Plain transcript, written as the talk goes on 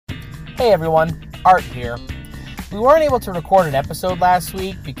Hey everyone, Art here. We weren't able to record an episode last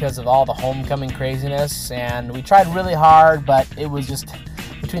week because of all the homecoming craziness, and we tried really hard, but it was just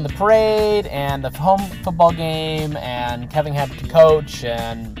between the parade and the home football game, and Kevin having to coach,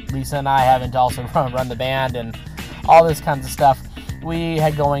 and Lisa and I having to also run the band, and all this kinds of stuff we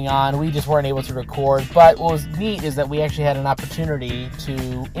had going on. We just weren't able to record, but what was neat is that we actually had an opportunity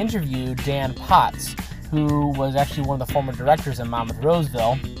to interview Dan Potts, who was actually one of the former directors in Monmouth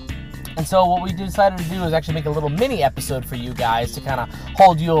Roseville. And so what we decided to do is actually make a little mini episode for you guys to kind of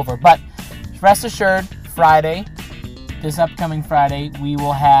hold you over. But rest assured, Friday, this upcoming Friday, we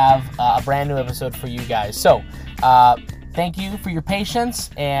will have a brand new episode for you guys. So thank you for your patience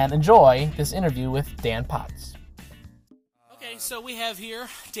and enjoy this interview with Dan Potts. Okay, so we have here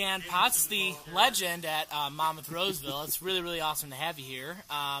Dan Potts, the legend at Monmouth Roseville. It's really, really awesome to have you here.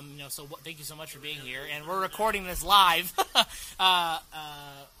 So thank you so much for being here. And we're recording this live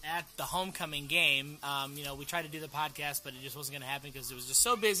at the homecoming game. We tried to do the podcast, but it just wasn't going to happen because it was just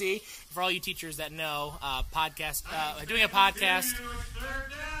so busy. For all you teachers that know, doing a podcast.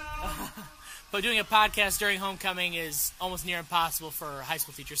 But doing a podcast during homecoming is almost near impossible for high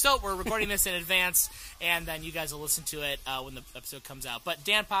school teachers. So we're recording this in advance, and then you guys will listen to it when the episode comes out. But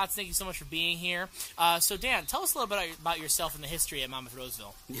Dan Potts, thank you so much for being here. So Dan, tell us a little bit about yourself and the history at Monmouth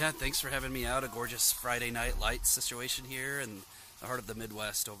Roseville. Yeah, thanks for having me out. A gorgeous Friday night light situation here in the heart of the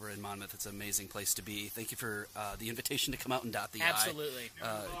Midwest over in Monmouth. It's an amazing place to be. Thank you for the invitation to come out and dot the Absolutely.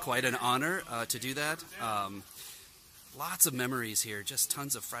 Quite an honor to do that. Lots of memories here, just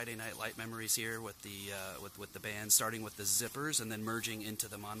tons of Friday Night Light memories here with the with the band, starting with the Zippers and then merging into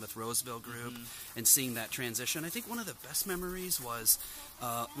the Monmouth Roseville group and seeing that transition. I think one of the best memories was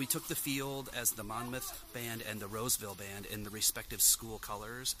we took the field as the Monmouth band and the Roseville band in the respective school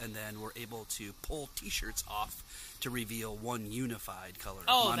colors, and then were able to pull T-shirts off to reveal one unified color,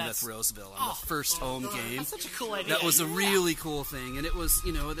 Monmouth Roseville, on the first home game. That's such a cool idea. That was a really cool thing, and it was,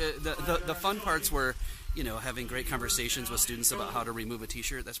 the fun parts were, having great conversations with students about how to remove a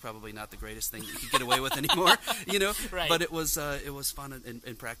T-shirt. That's probably not the greatest thing you could get away with anymore, Right. But it was fun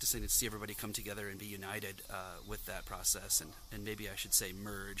in practicing to see everybody come together and be united with that process, and maybe I should say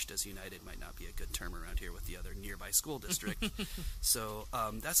merged, as united might not be a good term around here with the other nearby school district. So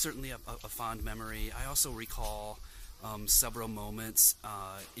that's certainly a fond memory. I also recall several moments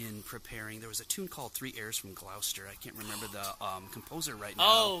in preparing. There was a tune called Three Airs from Gloucester. I can't remember the composer right now.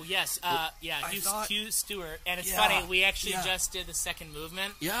 Oh, yes. Hugh Stewart. And it's funny, we actually just did the second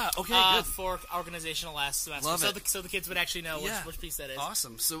movement. Yeah, okay, good. For organizational last semester. Love so the kids would actually know which piece that is.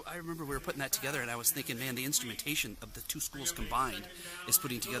 Awesome. So I remember we were putting that together, and I was thinking, man, the instrumentation of the two schools combined is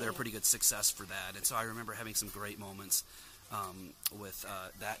putting together a pretty good success for that. And so I remember having some great moments with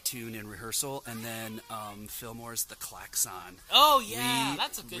that tune in rehearsal, and then Fillmore's The Klaxon. Oh, yeah,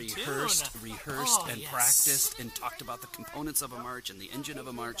 that's a good rehearsed tune. And practiced and talked about the components of a march and the engine of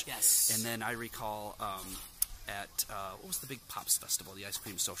a march. Yes. And then I recall at, what was the big Pops Festival, the ice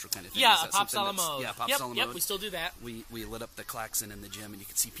cream social kind of thing? Yeah, Pops a la Mode. Yeah, Pops a la Mode. Yep, we still do that. We lit up the klaxon in the gym, and you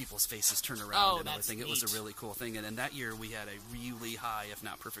could see people's faces turn around and everything. Neat. It was a really cool thing. And that year, we had a really high, if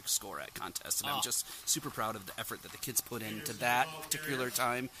not perfect, score at contests. And I'm just super proud of the effort that the kids put into that particular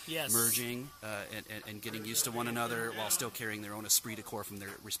time, merging and getting used to one another while still carrying their own esprit de corps from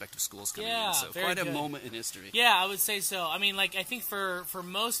their respective schools coming in. So quite a moment in history. Yeah, I would say so. I mean, I think for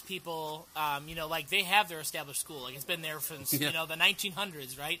most people, they have their established school. It's been there since, the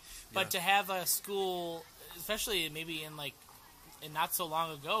 1900s, right? But to have a school, especially maybe in not so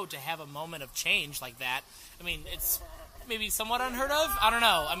long ago, to have a moment of change like that, I mean, it's maybe somewhat unheard of. I don't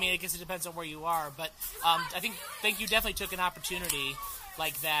know. I mean, I guess it depends on where you are. But I think you definitely took an opportunity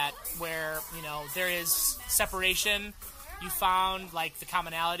like that where, there is separation. You found the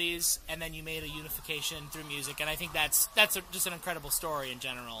commonalities, and then you made a unification through music, and I think that's just an incredible story in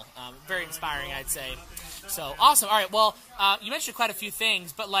general. Very inspiring, I'd say. So awesome. All right. Well, you mentioned quite a few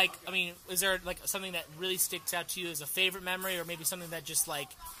things, but is there something that really sticks out to you as a favorite memory, or maybe something that just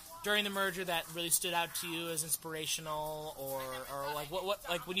during the merger that really stood out to you as inspirational, or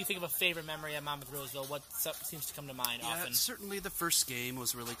what when you think of a favorite memory at Monmouth Roseville, what seems to come to mind often? Certainly the first game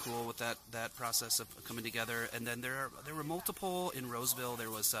was really cool with that process of coming together, and then there were multiple in Roseville.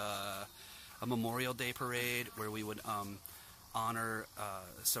 There was a Memorial Day parade where we would honor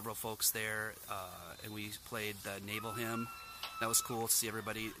several folks there, and we played the naval hymn. That was cool to see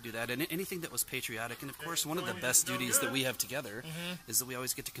everybody do that, and anything that was patriotic. And of course, one of the best duties that we have together is that we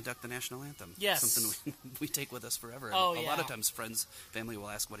always get to conduct the national anthem. Yes, something we take with us forever. And a lot of times, friends, family will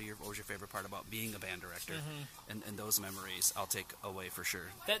ask, "What was your favorite part about being a band director?" And those memories, I'll take away for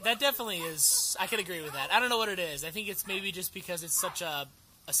sure. That definitely is. I can agree with that. I don't know what it is. I think it's maybe just because it's such a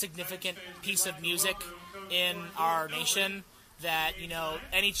a significant piece of music in our nation. That, you know,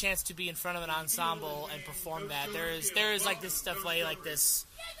 any chance to be in front of an ensemble and perform that, there is like this stuff like this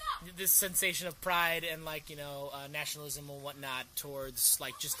sensation of pride and, like, you know, nationalism and whatnot towards,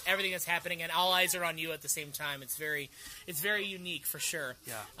 like, just everything that's happening, and all eyes are on you at the same time. It's very unique for sure.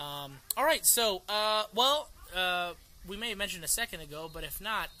 Yeah. All right, so we may have mentioned a second ago, but if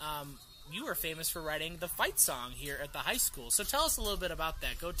not, you are famous for writing the fight song here at the high school. So tell us a little bit about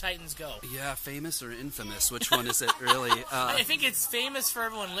that. Go Titans, go. Yeah, famous or infamous? Which one is it, really? I think it's famous for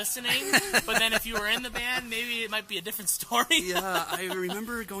everyone listening, but then if you were in the band, maybe it might be a different story. Yeah, I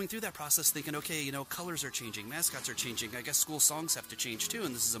remember going through that process thinking, okay, you know, colors are changing, mascots are changing, I guess school songs have to change too,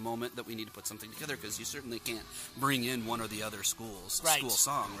 and this is a moment that we need to put something together, because you certainly can't bring in one or the other school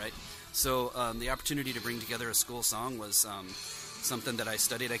song, right? So the opportunity to bring together a school song was something that I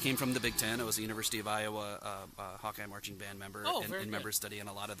studied. I came from the Big Ten. I was a University of Iowa Hawkeye marching band member, and member studying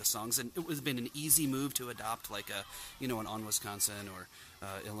a lot of the songs. And it was been an easy move to adopt, like an On Wisconsin or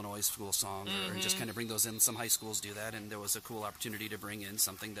Illinois school song, or just kind of bring those in. Some high schools do that, and there was a cool opportunity to bring in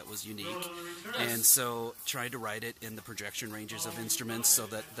something that was unique. And so tried to write it in the projection ranges of instruments so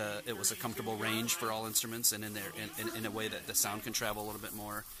that it was a comfortable range for all instruments, and in a way that the sound can travel a little bit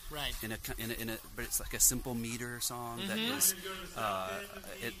more. Right. But it's like a simple meter song that is,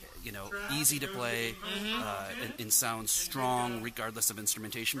 easy to play, and sounds strong regardless of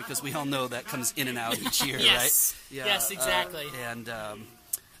instrumentation, because we all know that comes in and out each year, yes. right? Yeah. Yes, exactly.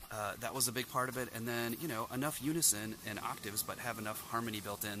 That was a big part of it, and then, you know, enough unison and octaves, but have enough harmony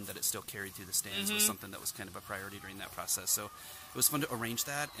built in that it still carried through the stands was something that was kind of a priority during that process. So it was fun to arrange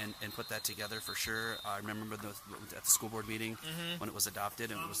that and put that together for sure. I remember at the school board meeting when it was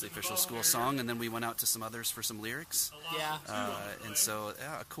adopted, and it was the official school song, and then we went out to some others for some lyrics. Yeah. And so,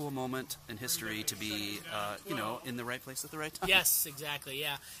 a cool moment in history to be, in the right place at the right time. Yes, exactly,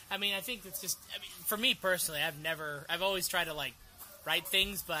 yeah. I mean, I think it's just, for me personally, I've always tried to, like, write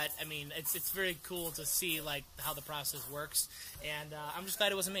things, but I mean, it's very cool to see, like, how the process works, and I'm just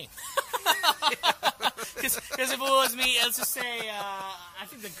glad it wasn't me. Because if it was me, let's just say I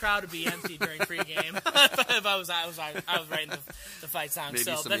think the crowd would be empty during pregame if I was writing the fight song. Maybe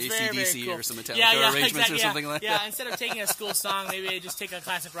so some that's AC/DC very, very cool. or some Metallica arrangements exactly, or something like that. Yeah, instead of taking a school song, maybe I just take a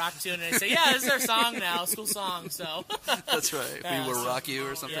classic rock tune and I say, yeah, this is our song now, school song. So that's right. We will rock you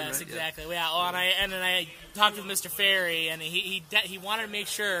or something. Yes, right? exactly. Yeah. Well, and then I talked with Mr. Ferry, and he wanted to make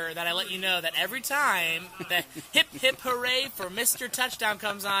sure that I let you know that every time the hip hip hooray for Mr. Touchdown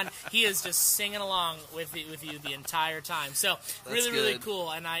comes on, he is just singing along with you the entire time. So that's really good.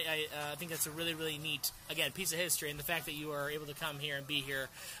 cool, and I think that's a really neat, again, piece of history, and the fact that you are able to come here and be here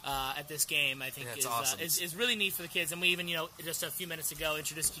at this game, I think is awesome. is really neat for the kids. And we even, just a few minutes ago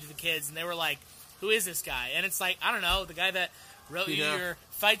introduced you to the kids, and they were like, who is this guy? And it's like, I don't know, the guy that wrote you your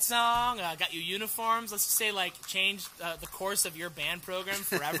fight song, got you uniforms, let's just say, like, changed the course of your band program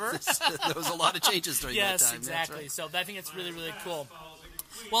forever. There was a lot of changes during that time. Yes, exactly. Right. So I think it's really cool.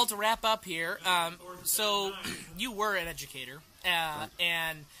 Well, to wrap up here, so you were an educator, Right.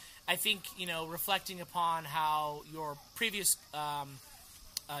 and I think, reflecting upon how your previous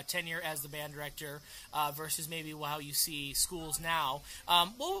tenure as the band director versus maybe how you see schools now,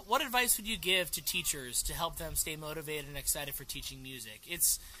 what advice would you give to teachers to help them stay motivated and excited for teaching music?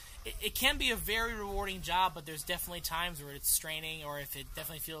 It can be a very rewarding job, but there's definitely times where it's straining, or if it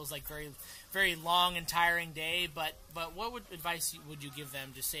definitely feels like very, very long and tiring day. But what advice would you give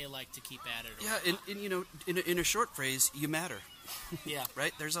them to say, like, to keep at it? Yeah, in a short phrase, you matter. Yeah.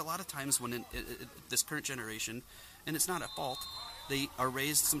 Right? There's a lot of times when in this current generation, and it's not a fault, they are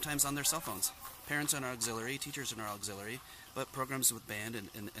raised sometimes on their cell phones. Parents are auxiliary, teachers are auxiliary, but programs with band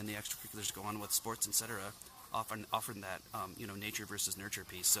and the extracurriculars go on with sports, etc., often that nature versus nurture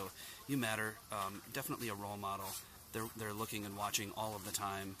piece. So you matter. Definitely a role model. They're looking and watching all of the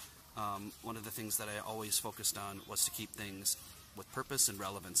time. One of the things that I always focused on was to keep things with purpose and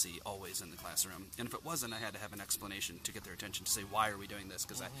relevancy always in the classroom. And if it wasn't, I had to have an explanation to get their attention to say, why are we doing this?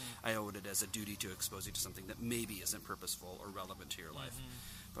 Because I owed it as a duty to expose you to something that maybe isn't purposeful or relevant to your life.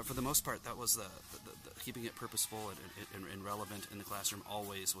 But for the most part, that was the keeping it purposeful and relevant in the classroom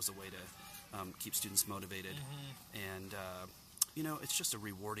always was a way to keep students motivated. And, it's just a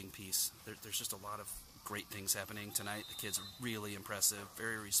rewarding piece. There's just a lot of great things happening tonight. The kids are really impressive,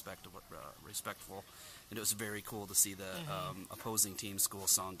 very respectful, and it was very cool to see the opposing team school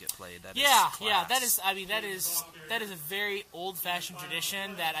song get played. That is class. That is a very old-fashioned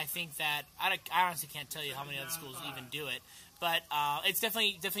tradition that I think that I honestly can't tell you how many other schools even do it. But it's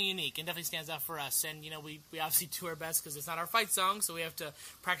definitely unique and definitely stands out for us. And we obviously do our best because it's not our fight song, so we have to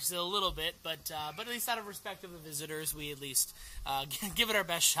practice it a little bit. But at least out of respect of the visitors, we at least give it our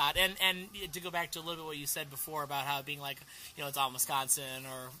best shot. And to go back to a little bit what you said before about how it being like it's all Wisconsin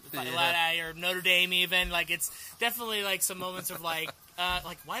or Notre Dame even, like it's definitely like some moments of like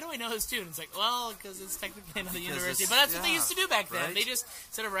why do I know his tune? It's like, well, because it's technically another university. But that's what they used to do back then. Right? They just,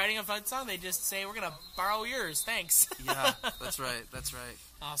 instead of writing a fight song, they just say, we're going to borrow yours. Thanks. Yeah, that's right.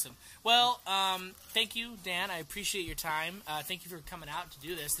 Awesome. Well, thank you, Dan. I appreciate your time. Thank you for coming out to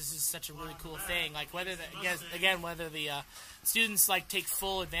do this. This is such a really cool thing. Like whether the students like take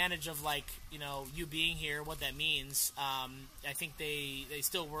full advantage of you being here, what that means. I think they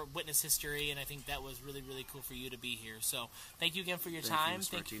still witness history, and I think that was really, really cool for you to be here. So thank you again for your time.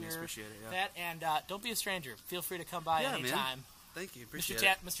 Thank you for appreciate it, that, and don't be a stranger. Feel free to come by anytime. Man. Thank you. Appreciate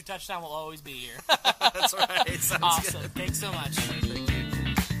Mr. Touchdown will always be here. That's right. Sounds awesome. Good. Thanks so much. Thank you.